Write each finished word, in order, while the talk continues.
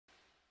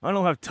I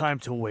don't have time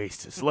to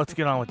waste, so let's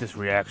get on with this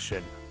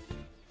reaction.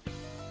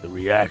 The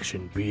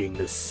reaction being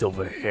the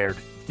silver-haired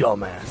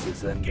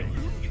dumbass's ending.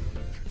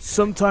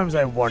 Sometimes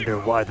I wonder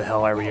why the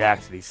hell I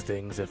react to these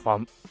things if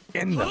I'm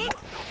in them.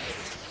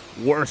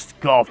 Worst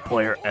golf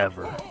player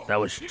ever. That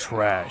was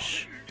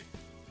trash.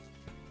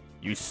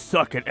 You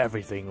suck at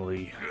everything,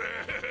 Lee.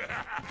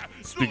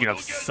 Speaking of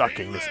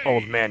sucking, this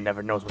old man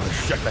never knows when to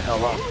shut the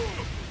hell up.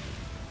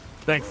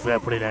 Thankfully, I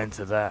put an end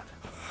to that.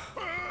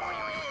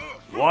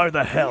 Why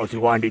the hell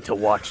do I need to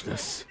watch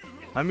this?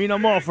 I mean,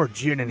 I'm all for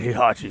Jin and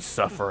Heihachi's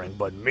suffering,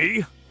 but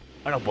me?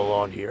 I don't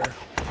belong here.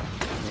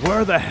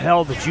 Where the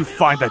hell did you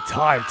find the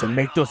time to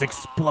make those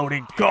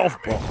exploding golf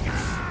balls?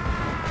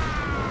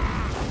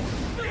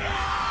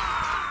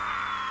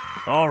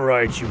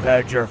 Alright, you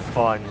had your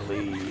fun,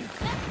 Lee.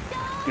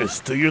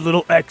 Just do your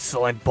little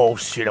excellent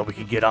bullshit and we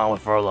can get on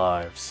with our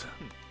lives.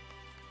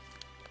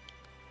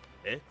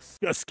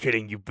 Just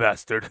kidding, you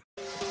bastard.